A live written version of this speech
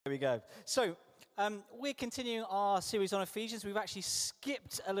There we go. So, we're continuing our series on Ephesians. We've actually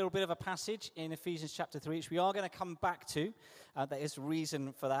skipped a little bit of a passage in Ephesians chapter 3, which we are going to come back to. There is a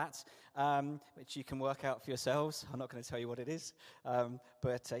reason for that, which you can work out for yourselves. I'm not going to tell you what it is,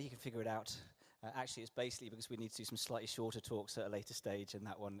 but you can figure it out. Actually, it's basically because we need to do some slightly shorter talks at a later stage, and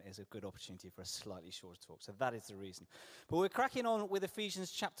that one is a good opportunity for a slightly shorter talk. So that is the reason. But we're cracking on with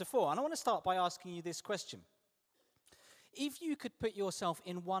Ephesians chapter 4, and I want to start by asking you this question. If you could put yourself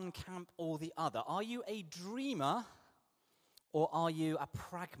in one camp or the other, are you a dreamer or are you a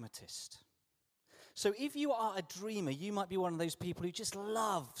pragmatist? So if you are a dreamer, you might be one of those people who just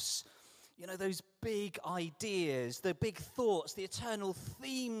loves, those big ideas, the big thoughts, the eternal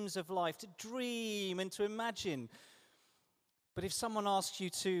themes of life, to dream and to imagine. But if someone asks you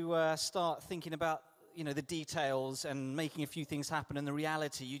to start thinking about, the details and making a few things happen and the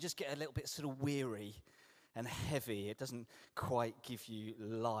reality, you just get a little bit sort of weary and heavy. It doesn't quite give you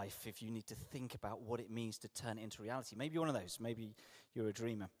life if you need to think about what it means to turn it into reality. Maybe you're one of those. Maybe you're a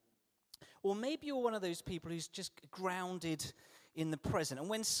dreamer. Or maybe you're one of those people who's just grounded in the present. And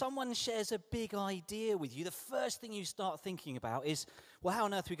when someone shares a big idea with you, the first thing you start thinking about is, well, how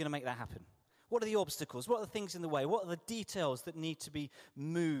on earth are we going to make that happen? What are the obstacles? What are the things in the way? What are the details that need to be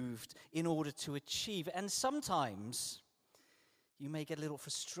moved in order to achieve it? And sometimes you may get a little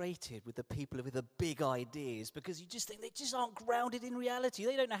frustrated with the people with the big ideas because you just think they just aren't grounded in reality.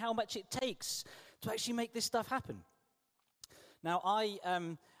 They don't know how much it takes to actually make this stuff happen. Now,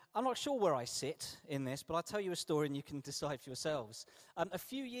 I'm not sure where I sit in this, but I'll tell you a story and you can decide for yourselves. A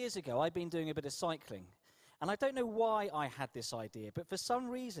few years ago, I'd been doing a bit of cycling, and I don't know why I had this idea, but for some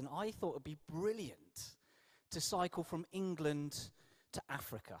reason, I thought it would be brilliant to cycle from England to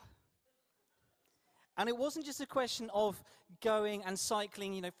Africa. And it wasn't just a question of going and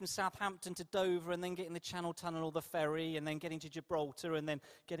cycling, from Southampton to Dover and then getting the Channel Tunnel or the ferry and then getting to Gibraltar and then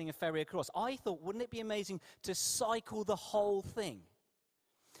getting a ferry across. I thought, wouldn't it be amazing to cycle the whole thing?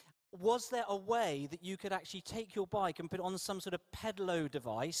 Was there a way that you could actually take your bike and put it on some sort of pedalo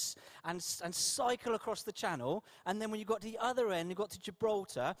device and cycle across the channel, and then when you got to the other end, you got to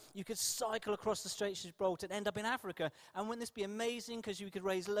Gibraltar, you could cycle across the Straits of Gibraltar and end up in Africa? And wouldn't this be amazing because you could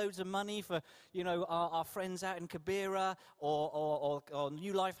raise loads of money for, our friends out in Kibera or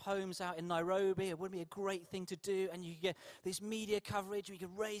New Life Homes out in Nairobi? It would be a great thing to do, and you could get this media coverage, we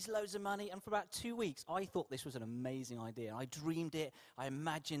could raise loads of money. And for about 2 weeks, I thought this was an amazing idea. I dreamed it, I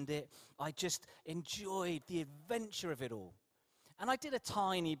imagined it. I just enjoyed the adventure of it all. And I did a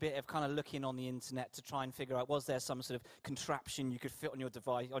tiny bit of kind of looking on the internet to try and figure out, was there some sort of contraption you could fit on your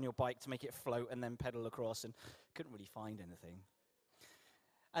device, on your bike, to make it float and then pedal across, and couldn't really find anything.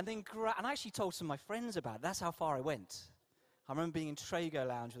 And then and I actually told some of my friends about it. That's how far I went. I remember being in Trago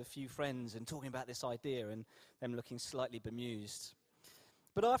Lounge with a few friends and talking about this idea and them looking slightly bemused.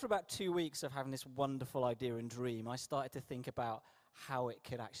 But after about 2 weeks of having this wonderful idea and dream, I started to think about how it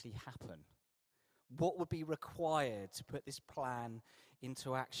could actually happen. What would be required to put this plan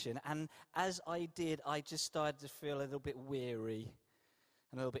into action? And as I did, I just started to feel a little bit weary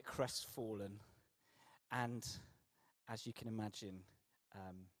and a little bit crestfallen. And as you can imagine,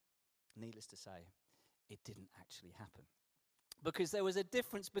 needless to say, it didn't actually happen. Because there was a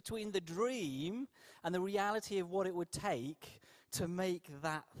difference between the dream and the reality of what it would take to make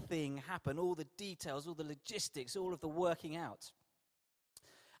that thing happen. All the details, all the logistics, all of the working out.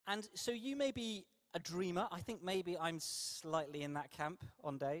 And so you may be a dreamer. I think maybe I'm slightly in that camp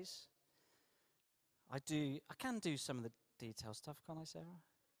on days. I can do some of the detail stuff, can't I, Sarah?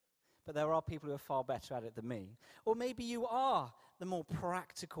 But there are people who are far better at it than me. Or maybe you are the more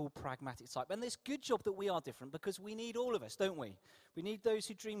practical, pragmatic type. And it's a good job that we are different, because we need all of us, don't we? We need those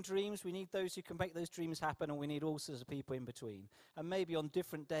who dream dreams, we need those who can make those dreams happen, and we need all sorts of people in between. And maybe on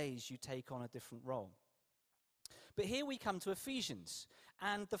different days you take on a different role. But here we come to Ephesians,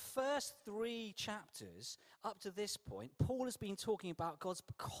 and the first 3 chapters up to this point, Paul has been talking about God's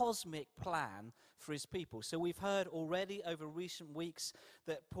cosmic plan for his people. So we've heard already over recent weeks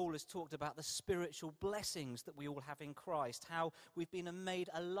that Paul has talked about the spiritual blessings that we all have in Christ, how we've been made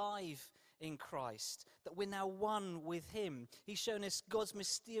alive in Christ, that we're now one with him. He's shown us God's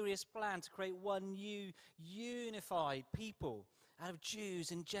mysterious plan to create one new, unified people out of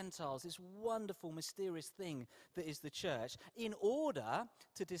Jews and Gentiles, this wonderful, mysterious thing that is the church, in order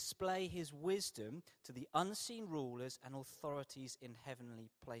to display his wisdom to the unseen rulers and authorities in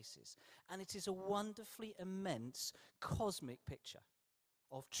heavenly places. And it is a wonderfully immense cosmic picture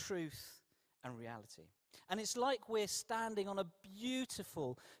of truth and reality. And it's like we're standing on a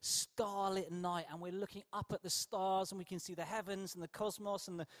beautiful starlit night and we're looking up at the stars and we can see the heavens and the cosmos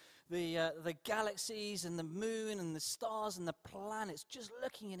and the galaxies and the moon and the stars and the planets, just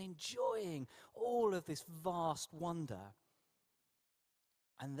looking and enjoying all of this vast wonder.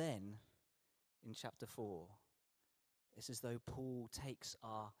 And then in chapter 4, it's as though Paul takes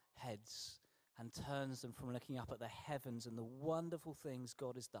our heads and turns them from looking up at the heavens and the wonderful things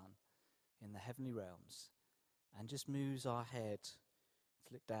God has done in the heavenly realms, and just moves our head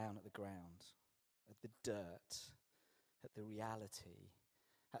to look down at the ground, at the dirt, at the reality,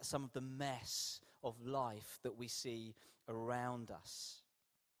 at some of the mess of life that we see around us.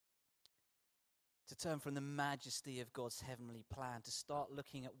 To turn from the majesty of God's heavenly plan, to start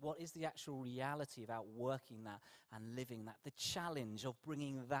looking at what is the actual reality about working that and living that, the challenge of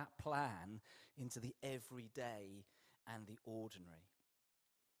bringing that plan into the everyday and the ordinary.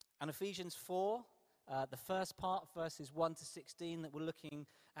 And Ephesians 4, the first part, verses 1 to 16, that we're looking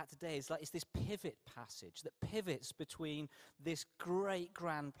at today, is this pivot passage that pivots between this great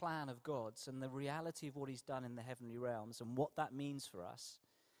grand plan of God's and the reality of what he's done in the heavenly realms and what that means for us.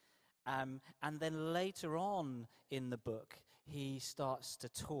 And then later on in the book, he starts to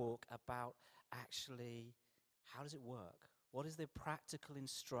talk about actually how does it work? What is the practical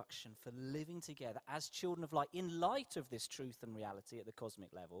instruction for living together as children of light in light of this truth and reality at the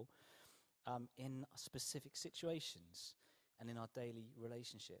cosmic level in specific situations and in our daily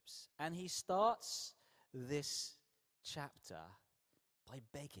relationships? And he starts this chapter by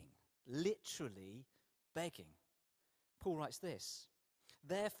begging, literally begging. Paul writes this: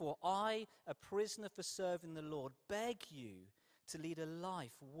 "Therefore, I, a prisoner for serving the Lord, beg you to lead a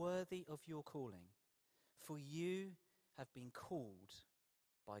life worthy of your calling, for you have been called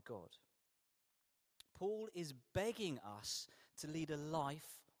by God." Paul is begging us to lead a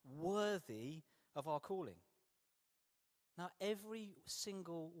life worthy of our calling. Now, every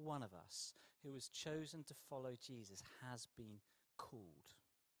single one of us who has chosen to follow Jesus has been called.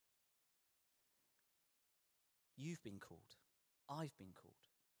 You've been called. I've been called.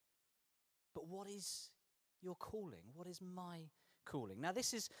 But what is your calling? What is my calling? Now,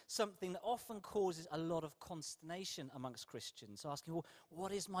 this is something that often causes a lot of consternation amongst Christians, asking, well,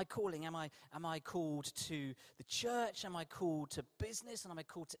 what is my calling? Am I called to the church? Am I called to business? And am I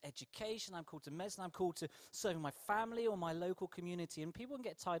called to education? I'm called to medicine? I'm called to serving my family or my local community? And people can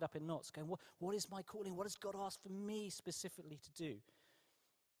get tied up in knots going, what is my calling? What has God asked for me specifically to do?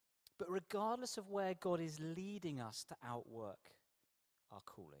 But regardless of where God is leading us to outwork our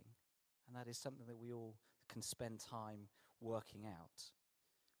calling, and that is something that we all can spend time working out,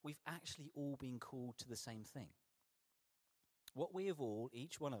 we've actually all been called to the same thing. What we have all,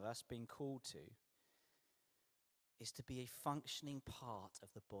 each one of us, been called to is to be a functioning part of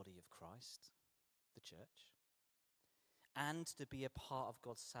the body of Christ, the church, and to be a part of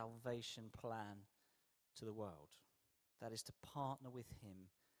God's salvation plan to the world. That is to partner with him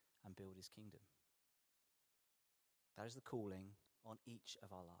and build his kingdom. That is the calling on each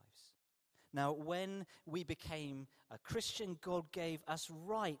of our lives. Now, when we became a Christian, God gave us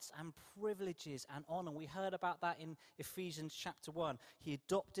rights and privileges and honor. We heard about that in Ephesians chapter 1. He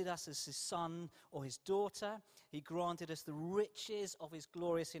adopted us as his son or his daughter. He granted us the riches of his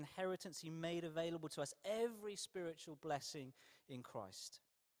glorious inheritance. He made available to us every spiritual blessing in Christ.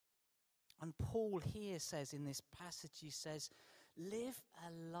 And Paul here says in this passage, he says, live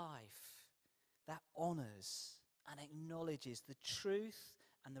a life that honors and acknowledges the truth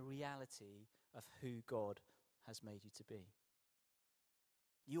and the reality of who God has made you to be.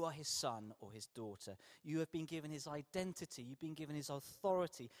 You are his son or his daughter. You have been given his identity. You've been given his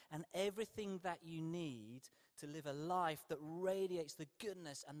authority and everything that you need to live a life that radiates the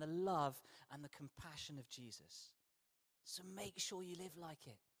goodness and the love and the compassion of Jesus. So make sure you live like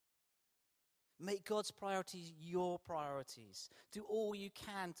it. Make God's priorities your priorities. Do all you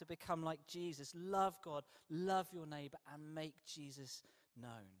can to become like Jesus. Love God, love your neighbor, and make Jesus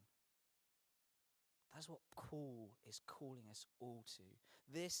known. That's what Paul is calling us all to.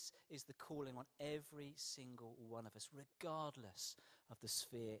 This is the calling on every single one of us, regardless of the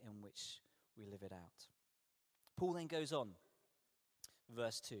sphere in which we live it out. Paul then goes on,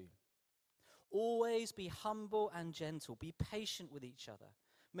 verse 2. Always be humble and gentle. Be patient with each other,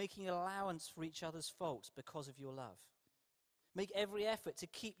 making allowance for each other's faults because of your love. Make every effort to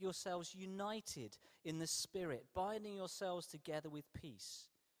keep yourselves united in the Spirit, binding yourselves together with peace.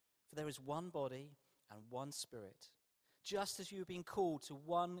 For there is one body and one Spirit, just as you have been called to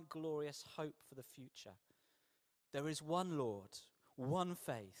one glorious hope for the future. There is one Lord, one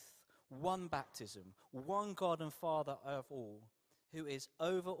faith, one baptism, one God and Father of all, who is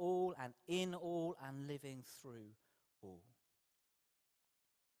over all and in all and living through all.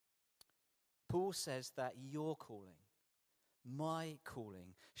 Paul says that your calling, my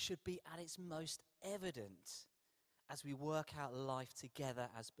calling, should be at its most evident as we work out life together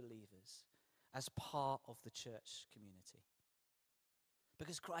as believers, as part of the church community.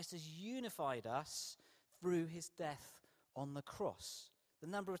 Because Christ has unified us through his death on the cross. The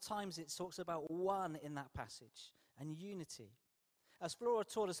number of times it talks about one in that passage and unity. As Flora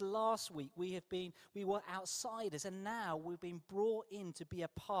taught us last week, we were outsiders, and now we've been brought in to be a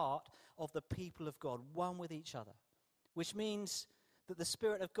part of the people of God, one with each other, which means that the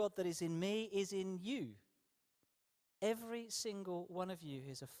Spirit of God that is in me is in you. Every single one of you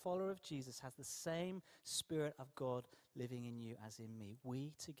who is a follower of Jesus has the same Spirit of God living in you as in me.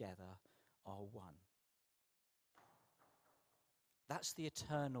 We together are one. That's the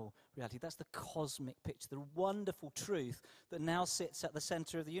eternal reality. That's the cosmic picture, the wonderful truth that now sits at the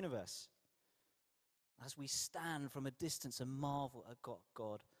center of the universe. As we stand from a distance and marvel at what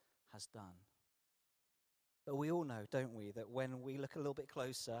God has done. But we all know, don't we, that when we look a little bit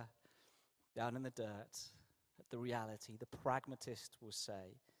closer down in the dirt at the reality, the pragmatist will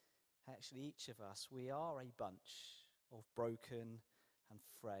say, actually each of us, we are a bunch of broken and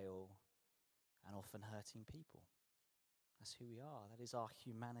frail and often hurting people. That's who we are. That is our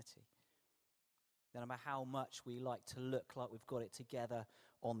humanity. No matter how much we like to look like we've got it together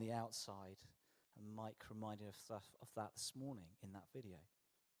on the outside, and Mike reminded us of that this morning in that video.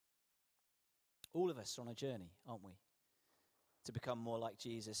 All of us are on a journey, aren't we? To become more like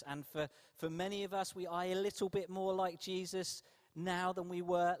Jesus. And for many of us, we are a little bit more like Jesus now than we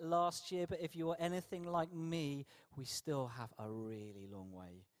were last year. But if you are anything like me, we still have a really long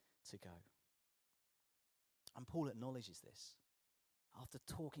way to go. And Paul acknowledges this. After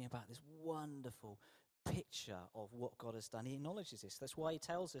talking about this wonderful picture of what God has done, he acknowledges this. That's why he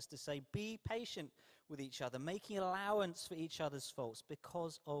tells us to say, be patient with each other, making allowance for each other's faults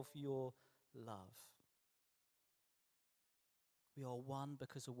because of your love. We are one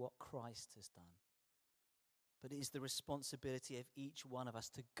because of what Christ has done. But it is the responsibility of each one of us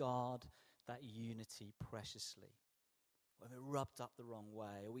to guard that unity preciously. When we're rubbed up the wrong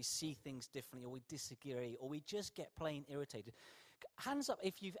way, or we see things differently, or we disagree, or we just get plain irritated. Hands up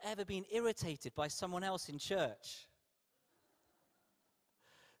if you've ever been irritated by someone else in church.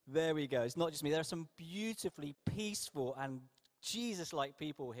 There we go. It's not just me. There are some beautifully peaceful and Jesus-like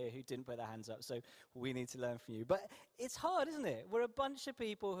people here who didn't put their hands up, so we need to learn from you. But it's hard, isn't it? We're a bunch of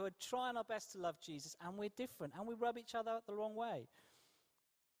people who are trying our best to love Jesus, and we're different, and we rub each other up the wrong way.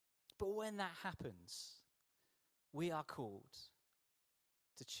 But when that happens, we are called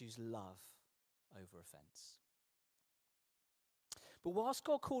to choose love over offense. But whilst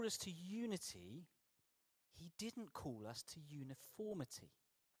God called us to unity, he didn't call us to uniformity.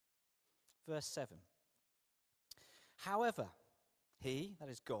 Verse 7. However, he, that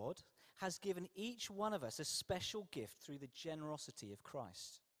is God, has given each one of us a special gift through the generosity of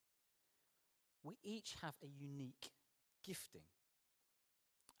Christ. We each have a unique gifting.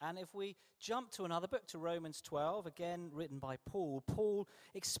 And if we jump to another book, to Romans 12, again written by Paul, Paul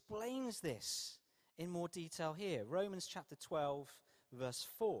explains this in more detail here. Romans chapter 12, verse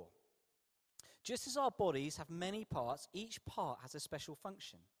 4. Just as our bodies have many parts, each part has a special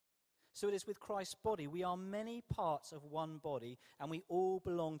function. So it is with Christ's body. We are many parts of one body, and we all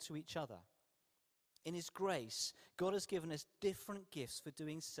belong to each other. In his grace, God has given us different gifts for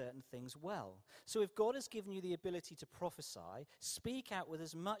doing certain things well. So if God has given you the ability to prophesy, speak out with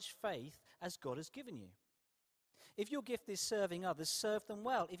as much faith as God has given you. If your gift is serving others, serve them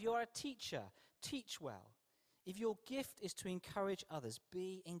well. If you are a teacher, teach well. If your gift is to encourage others,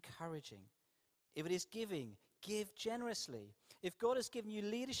 be encouraging. If it is giving, give generously. If God has given you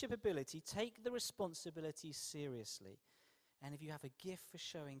leadership ability, take the responsibility seriously. And if you have a gift for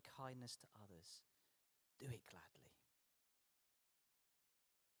showing kindness to others, do it gladly.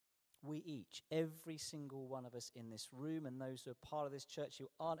 We each, every single one of us in this room, and those who are part of this church who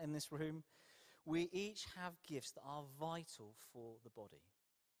aren't in this room, we each have gifts that are vital for the body,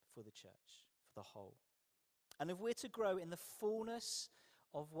 for the church, for the whole. And if we're to grow in the fullness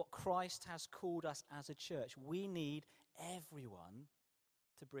of what Christ has called us as a church, we need everyone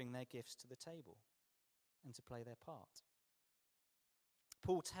to bring their gifts to the table and to play their part.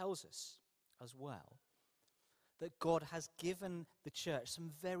 Paul tells us as well that God has given the church some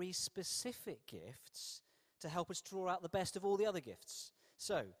very specific gifts to help us draw out the best of all the other gifts.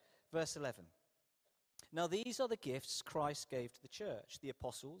 So, verse 11. Now these are the gifts Christ gave to the church: the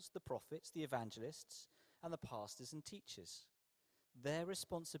apostles, the prophets, the evangelists, and the pastors and teachers. Their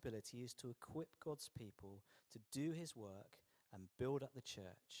responsibility is to equip God's people to do his work and build up the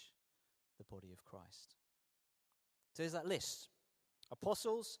church, the body of Christ. So there's that list.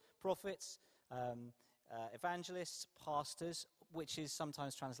 Apostles, prophets, evangelists, pastors, which is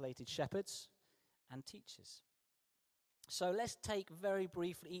sometimes translated shepherds, and teachers. So let's take very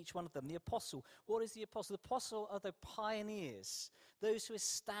briefly each one of them. The apostle. What is the apostle? The apostle are the pioneers, those who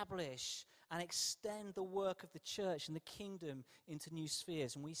establish and extend the work of the church and the kingdom into new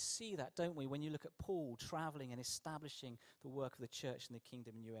spheres. And we see that, don't we, when you look at Paul traveling and establishing the work of the church and the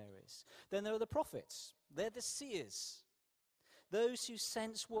kingdom in new areas. Then there are the prophets. They're the seers, those who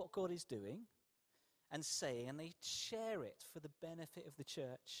sense what God is doing and saying, and they share it for the benefit of the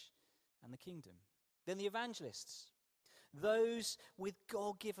church and the kingdom. Then the evangelists. Those with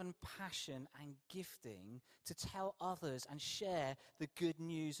God-given passion and gifting to tell others and share the good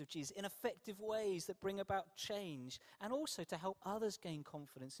news of Jesus in effective ways that bring about change, and also to help others gain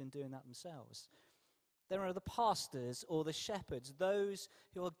confidence in doing that themselves. There are the pastors or the shepherds, those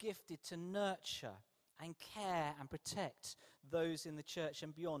who are gifted to nurture and care and protect those in the church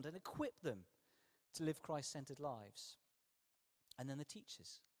and beyond and equip them to live Christ-centered lives. And then the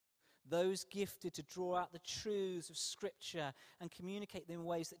teachers. Those gifted to draw out the truths of Scripture and communicate them in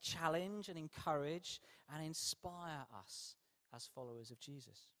ways that challenge and encourage and inspire us as followers of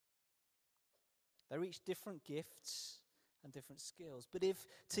Jesus. They're each different gifts and different skills. But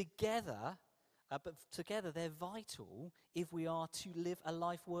together they're vital if we are to live a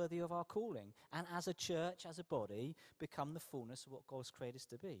life worthy of our calling. And as a church, as a body, become the fullness of what God's created us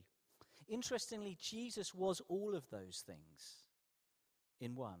to be. Interestingly, Jesus was all of those things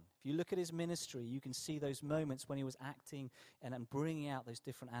in one. If you look at his ministry, you can see those moments when he was acting and bringing out those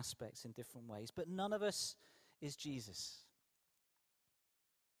different aspects in different ways. But none of us is Jesus.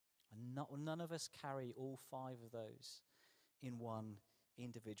 And none of us carry all five of those in one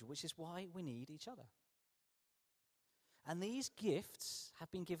individual, which is why we need each other. And these gifts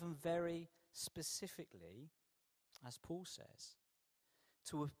have been given very specifically, as Paul says,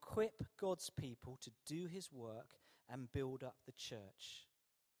 to equip God's people to do his work and build up the church,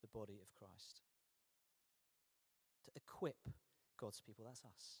 the body of Christ. To equip God's people, that's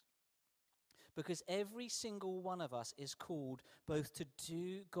us. Because every single one of us is called both to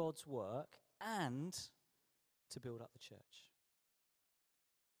do God's work and to build up the church.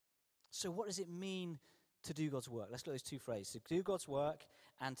 So what does it mean to do God's work? Let's look at those two phrases. To do God's work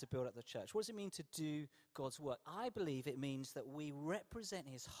and to build up the church. What does it mean to do God's work? I believe it means that we represent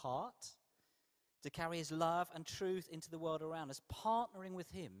his heart, to carry his love and truth into the world around us, partnering with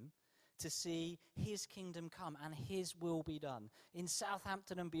him to see his kingdom come and his will be done in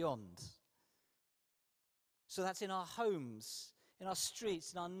Southampton and beyond. So that's in our homes, in our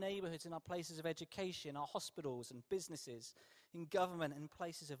streets, in our neighborhoods, in our places of education, our hospitals and businesses, in government, in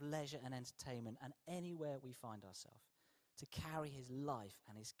places of leisure and entertainment, and anywhere we find ourselves, to carry his life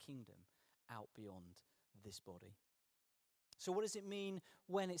and his kingdom out beyond this body. So what does it mean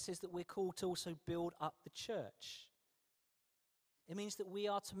when it says that we're called to also build up the church? It means that we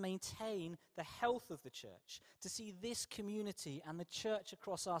are to maintain the health of the church, to see this community and the church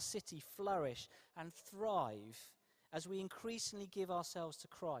across our city flourish and thrive as we increasingly give ourselves to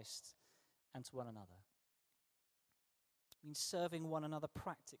Christ and to one another. It means serving one another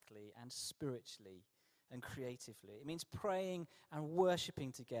practically and spiritually and creatively. It means praying and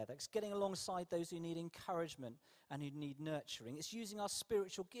worshipping together. It's getting alongside those who need encouragement and who need nurturing. It's using our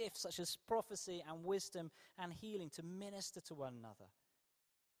spiritual gifts such as prophecy and wisdom and healing to minister to one another.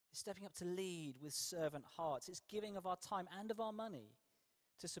 It's stepping up to lead with servant hearts. It's giving of our time and of our money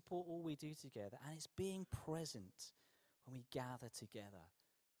to support all we do together. And it's being present when we gather together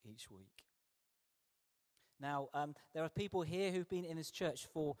each week. Now, there are people here who've been in this church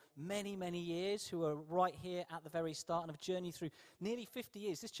for many, many years, who are right here at the very start and have journeyed through nearly 50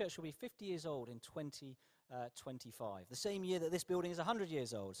 years. This church will be 50 years old in 2025, the same year that this building is 100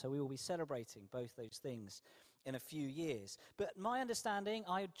 years old. So we will be celebrating both those things in a few years. But my understanding,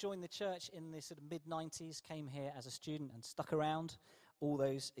 I joined the church in the sort of mid-90s, came here as a student and stuck around all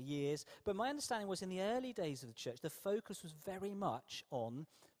those years. But my understanding was in the early days of the church, the focus was very much on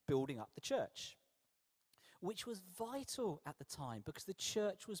building up the church, which was vital at the time because the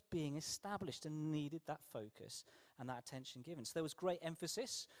church was being established and needed that focus and that attention given. So there was great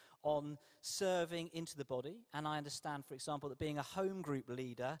emphasis on serving into the body. And I understand, for example, that being a home group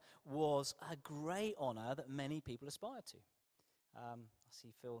leader was a great honor that many people aspired to. I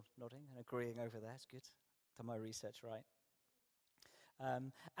see Phil nodding and agreeing over there. It's good. Done my research right.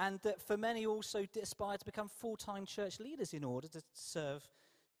 And that for many also aspire to become full-time church leaders in order to serve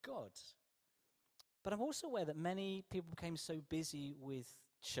God. But I'm also aware that many people became so busy with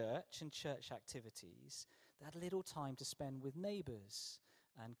church and church activities They had little time to spend with neighbours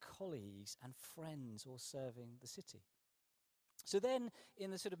and colleagues and friends or serving the city. So then,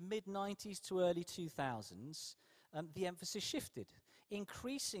 in the sort of mid-90s to early 2000s, the emphasis shifted,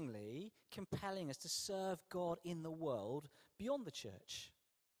 increasingly compelling us to serve God in the world beyond the church.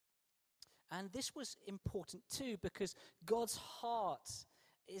 And this was important too, because God's heart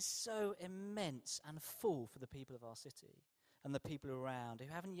is so immense and full for the people of our city and the people around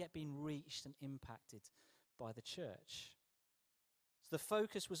who haven't yet been reached and impacted by the church. So the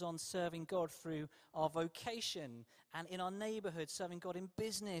focus was on serving God through our vocation and in our neighborhood, serving God in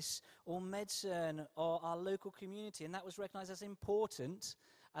business or medicine or our local community. And that was recognized as important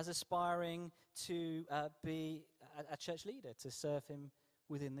as aspiring to be a church leader, to serve him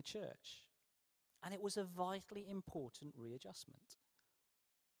within the church. And it was a vitally important readjustment.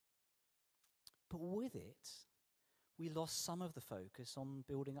 But with it, we lost some of the focus on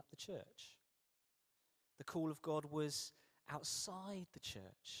building up the church. The call of God was outside the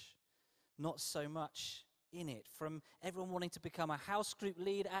church, not so much in it. From everyone wanting to become a house group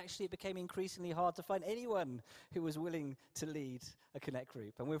lead, actually it became increasingly hard to find anyone who was willing to lead a Connect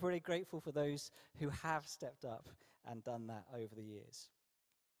group. And we're very grateful for those who have stepped up and done that over the years.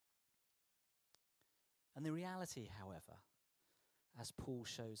 And the reality, however, as Paul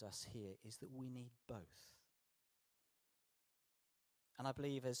shows us here, is that we need both. And I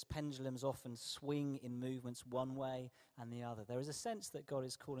believe as pendulums often swing in movements one way and the other, there is a sense that God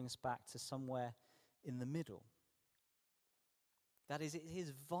is calling us back to somewhere in the middle. That is, it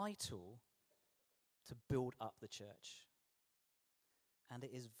is vital to build up the church. And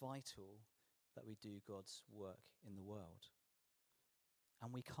it is vital that we do God's work in the world.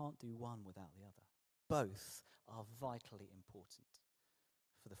 And we can't do one without the other. Both are vitally important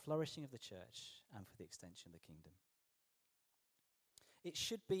for the flourishing of the church and for the extension of the kingdom. It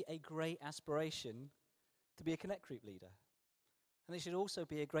should be a great aspiration to be a Connect group leader. And it should also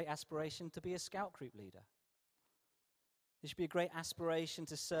be a great aspiration to be a Scout group leader. It should be a great aspiration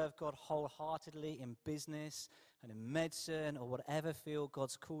to serve God wholeheartedly in business and in medicine or whatever field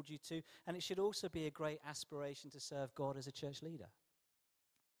God's called you to. And it should also be a great aspiration to serve God as a church leader.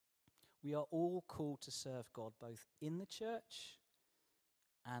 We are all called to serve God both in the church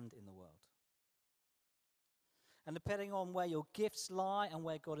and in the world. And depending on where your gifts lie and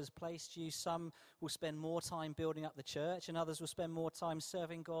where God has placed you, some will spend more time building up the church and others will spend more time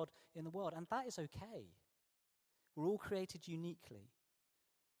serving God in the world. And that is okay. We're all created uniquely,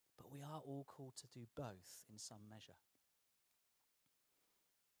 but we are all called to do both in some measure.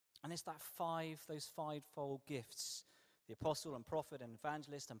 And it's those fivefold gifts, the apostle and prophet and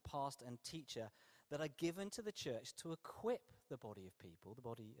evangelist and pastor and teacher, that are given to the church to equip the body of people, the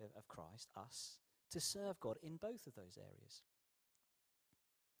body of Christ, us, to serve God in both of those areas.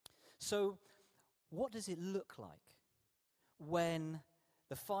 So, what does it look like when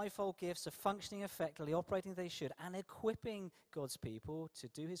the fivefold gifts are functioning effectively, operating as they should, and equipping God's people to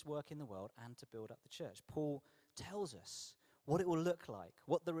do his work in the world and to build up the church? Paul tells us what it will look like,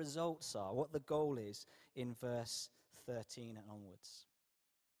 what the results are, what the goal is in verse 13 and onwards.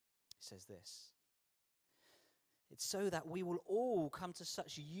 He says this: it's so that we will all come to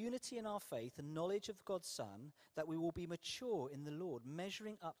such unity in our faith and knowledge of God's Son that we will be mature in the Lord,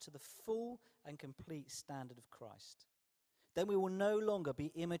 measuring up to the full and complete standard of Christ. Then we will no longer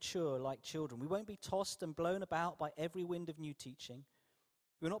be immature like children. We won't be tossed and blown about by every wind of new teaching.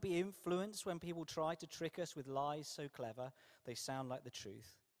 We will not be influenced when people try to trick us with lies so clever they sound like the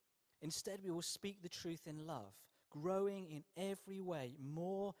truth. Instead, we will speak the truth in love, growing in every way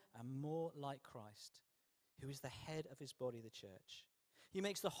more and more like Christ, who is the head of his body, the church. He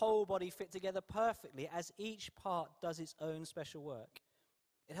makes the whole body fit together perfectly as each part does its own special work.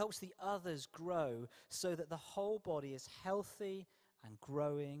 It helps the others grow so that the whole body is healthy and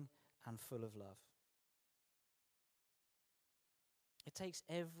growing and full of love. It takes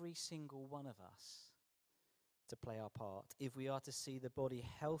every single one of us to play our part if we are to see the body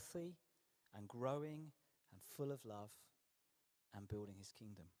healthy and growing and full of love and building his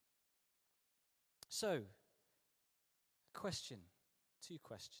kingdom. So, two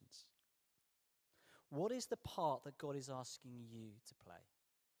questions. What is the part that God is asking you to play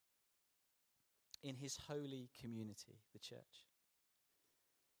in his holy community, the church,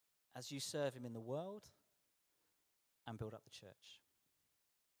 as you serve him in the world and build up the church?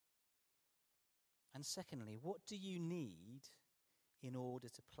 And secondly, what do you need in order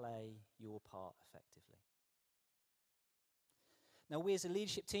to play your part effectively? Now, we as a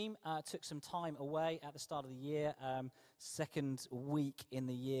leadership team took some time away at the start of the year. Second week in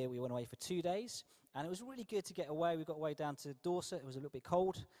the year, we went away for 2 days. And it was really good to get away. We got away down to Dorset. It was a little bit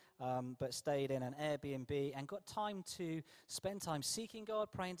cold, but stayed in an Airbnb and got time to spend time seeking God,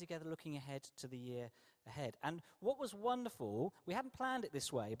 praying together, looking ahead to the year ahead. And what was wonderful, we hadn't planned it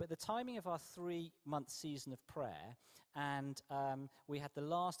this way, but the timing of our 3-month season of prayer, and we had the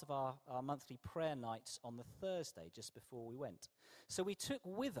last of our monthly prayer nights on the Thursday just before we went. So we took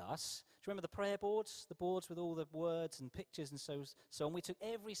with us, do you remember the prayer boards? The boards with all the words and pictures and so on. We took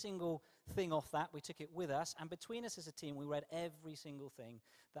every single thing off that. We took it with us. And between us as a team, we read every single thing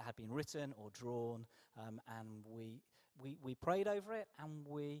that had been written or drawn. And we prayed over it. And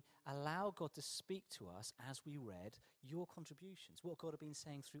we allowed God to speak to us as we read your contributions, what God had been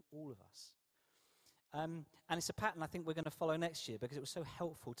saying through all of us. And it's a pattern I think we're going to follow next year, because it was so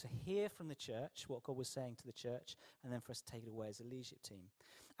helpful to hear from the church what God was saying to the church, and then for us to take it away as a leadership team.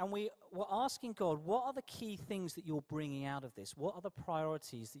 And we were asking God, what are the key things that you're bringing out of this? What are the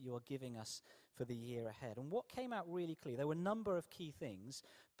priorities that you are giving us for the year ahead? And what came out really clear, there were a number of key things,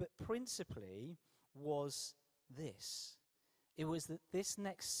 but principally was this. It was that this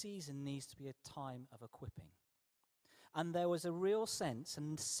next season needs to be a time of equipping. And there was a real sense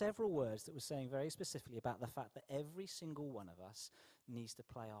and several words that were saying very specifically about the fact that every single one of us needs to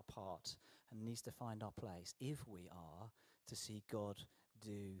play our part and needs to find our place if we are to see God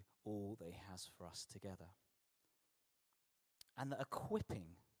do all that he has for us together. And that equipping,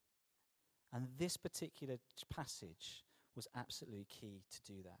 and this particular passage was absolutely key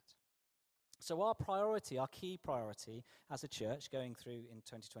to do that. So our priority, our key priority as a church going through in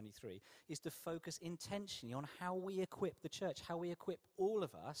 2023 is to focus intentionally on how we equip the church, how we equip all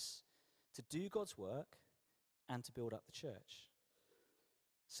of us to do God's work and to build up the church,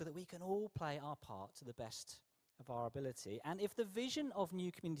 so that we can all play our part to the best of our ability. And if the vision of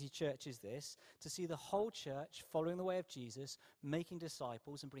New Community Church is this, to see the whole church following the way of Jesus, making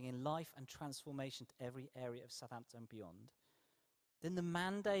disciples and bringing life and transformation to every area of Southampton and beyond, then the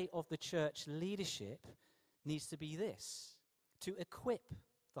mandate of the church leadership needs to be this: to equip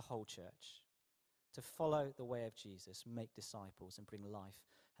the whole church to follow the way of Jesus, make disciples, and bring life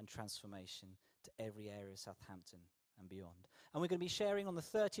and transformation to every area of Southampton and beyond. And we're going to be sharing on the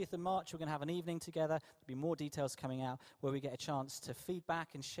 30th of March. We're going to have an evening together. There'll be more details coming out where we get a chance to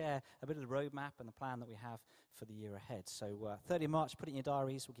feedback and share a bit of the roadmap and the plan that we have for the year ahead. So 30th of March, put it in your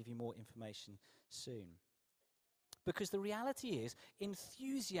diaries. We'll give you more information soon. Because the reality is,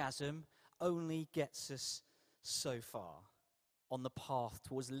 enthusiasm only gets us so far on the path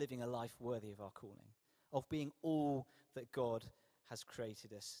towards living a life worthy of our calling, of being all that God has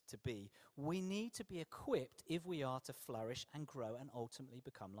created us to be. We need to be equipped if we are to flourish and grow and ultimately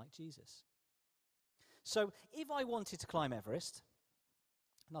become like Jesus. So if I wanted to climb Everest,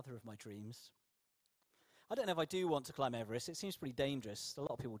 another of my dreams, I don't know if I do want to climb Everest. It seems pretty dangerous. A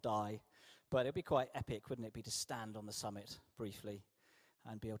lot of people die. But it'd be quite epic, wouldn't it, be to stand on the summit briefly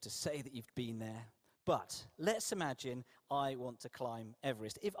and be able to say that you've been there. But let's imagine I want to climb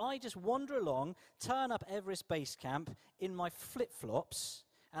Everest. If I just wander along, turn up Everest Base Camp in my flip-flops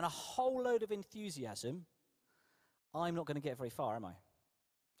and a whole load of enthusiasm, I'm not going to get very far, am I?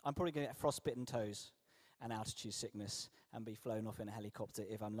 I'm probably going to get frostbitten toes and altitude sickness and be flown off in a helicopter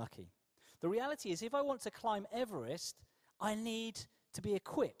if I'm lucky. The reality is, if I want to climb Everest, I need to be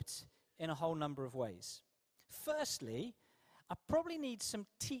equipped in a whole number of ways. Firstly, I probably need some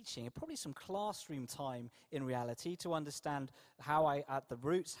teaching, probably some classroom time in reality to understand how at the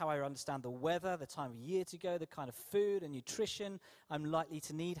roots, how I understand the weather, the time of year to go, the kind of food and nutrition I'm likely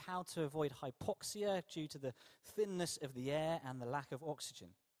to need, how to avoid hypoxia due to the thinness of the air and the lack of oxygen.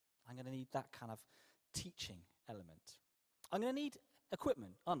 I'm going to need that kind of teaching element. I'm going to need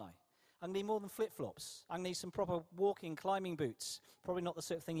equipment, aren't I? I'm going to need more than flip-flops. I'm going to need some proper walking, climbing boots. Probably not the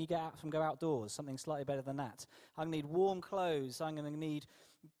sort of thing you get out from Go Outdoors, something slightly better than that. I'm going to need warm clothes. I'm going to need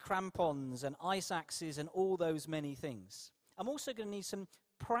crampons and ice axes and all those many things. I'm also going to need some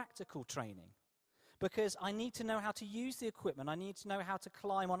practical training, because I need to know how to use the equipment. I need to know how to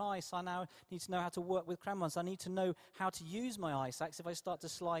climb on ice. I now need to know how to work with crampons. I need to know how to use my ice axe if I start to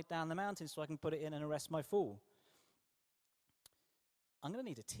slide down the mountain so I can put it in and arrest my fall. I'm going to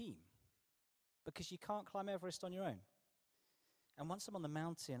need a team, because you can't climb Everest on your own. And once I'm on the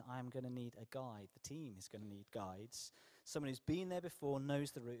mountain, I'm going to need a guide. The team is going to need guides. Someone who's been there before,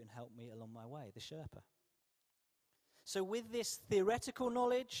 knows the route, and helped me along my way, the Sherpa. So with this theoretical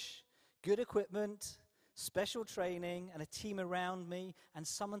knowledge, good equipment, special training, and a team around me, and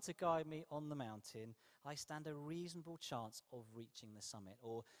someone to guide me on the mountain, I stand a reasonable chance of reaching the summit,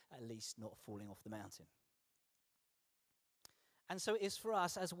 or at least not falling off the mountain. And so it is for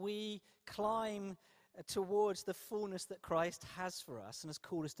us as we climb towards the fullness that Christ has for us and has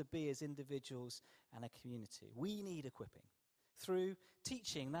called us to be as individuals and a community. We need equipping through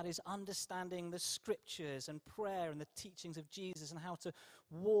teaching, that is understanding the scriptures and prayer and the teachings of Jesus and how to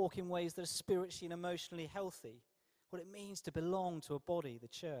walk in ways that are spiritually and emotionally healthy, what it means to belong to a body, the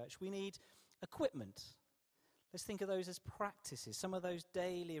church. We need equipment. Let's think of those as practices, some of those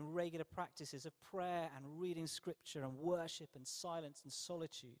daily and regular practices of prayer and reading scripture and worship and silence and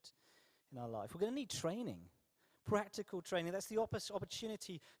solitude in our life. We're going to need training, practical training. That's the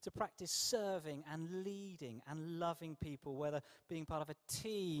opportunity to practice serving and leading and loving people, whether being part of a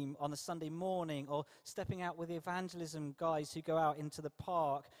team on a Sunday morning or stepping out with the evangelism guys who go out into the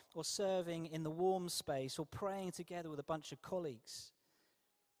park or serving in the warm space or praying together with a bunch of colleagues.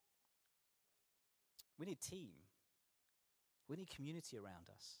 We need team. We need community around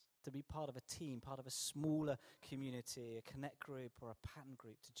us to be part of a team, part of a smaller community, a connect group or a pattern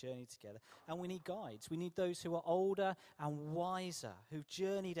group to journey together. And we need guides. We need those who are older and wiser, who've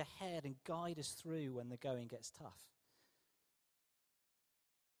journeyed ahead and guide us through when the going gets tough.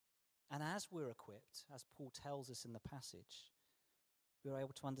 And as we're equipped, as Paul tells us in the passage, we're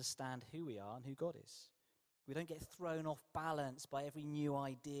able to understand who we are and who God is. We don't get thrown off balance by every new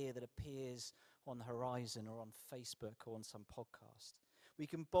idea that appears on the horizon or on Facebook or on some podcast. We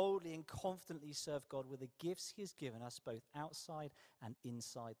can boldly and confidently serve God with the gifts he has given us both outside and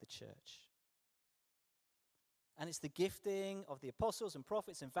inside the church. And it's the gifting of the apostles and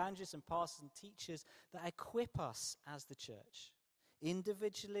prophets, evangelists and pastors and teachers that equip us as the church,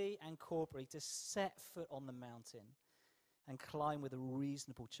 individually and corporately, to set foot on the mountain and climb with a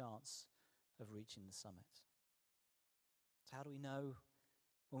reasonable chance of reaching the summit. So how do we know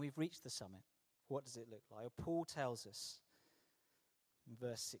when we've reached the summit? What does it look like? Paul tells us in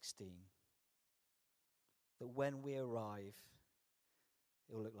verse 16 that when we arrive,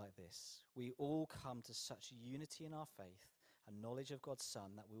 it will look like this. We all come to such unity in our faith and knowledge of God's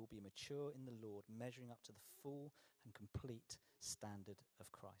Son that we will be mature in the Lord, measuring up to the full and complete standard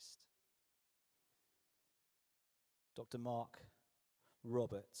of Christ. Dr. Mark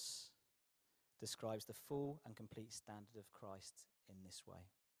Roberts describes the full and complete standard of Christ in this way.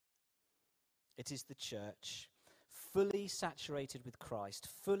 It is the church fully saturated with Christ,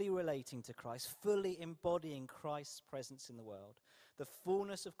 fully relating to Christ, fully embodying Christ's presence in the world. The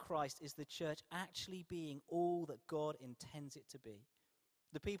fullness of Christ is the church actually being all that God intends it to be.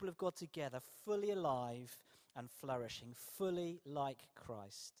 The people of God together, fully alive and flourishing, fully like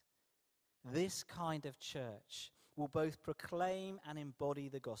Christ. This kind of church will both proclaim and embody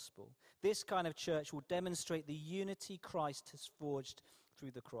the gospel. This kind of church will demonstrate the unity Christ has forged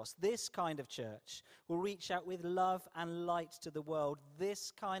through the cross. This kind of church will reach out with love and light to the world.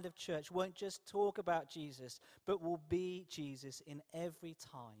 This kind of church won't just talk about Jesus, but will be Jesus in every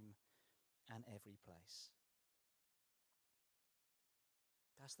time and every place.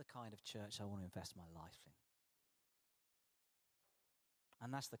 That's the kind of church I want to invest my life in.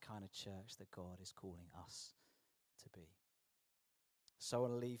 And that's the kind of church that God is calling us to be. So I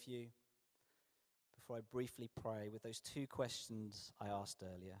want to leave you, before I briefly pray, with those two questions I asked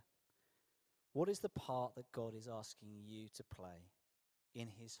earlier. What is the part that God is asking you to play in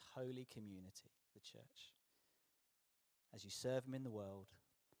his holy community, the church, as you serve him in the world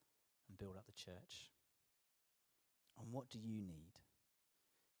and build up the church? And what do you need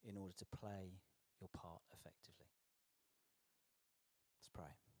in order to play your part effectively? Let's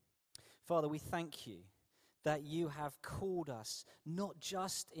pray. Father, we thank you that you have called us not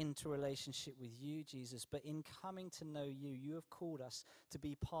just into relationship with you, Jesus, but in coming to know you, you have called us to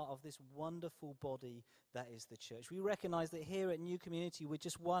be part of this wonderful body that is the church. We recognize that here at New Community, we're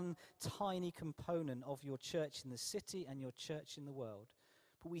just one tiny component of your church in the city and your church in the world.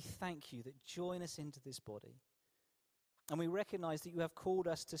 But we thank you that join us into this body. And we recognize that you have called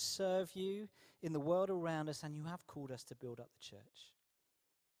us to serve you in the world around us, and you have called us to build up the church.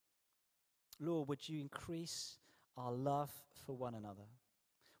 Lord, would you increase our love for one another?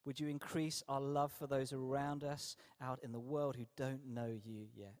 Would you increase our love for those around us out in the world who don't know you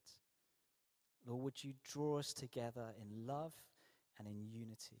yet? Lord, would you draw us together in love and in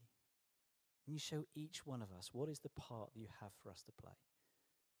unity? And you show each one of us what is the part that you have for us to play.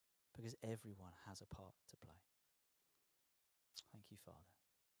 Because everyone has a part to play. Thank you, Father.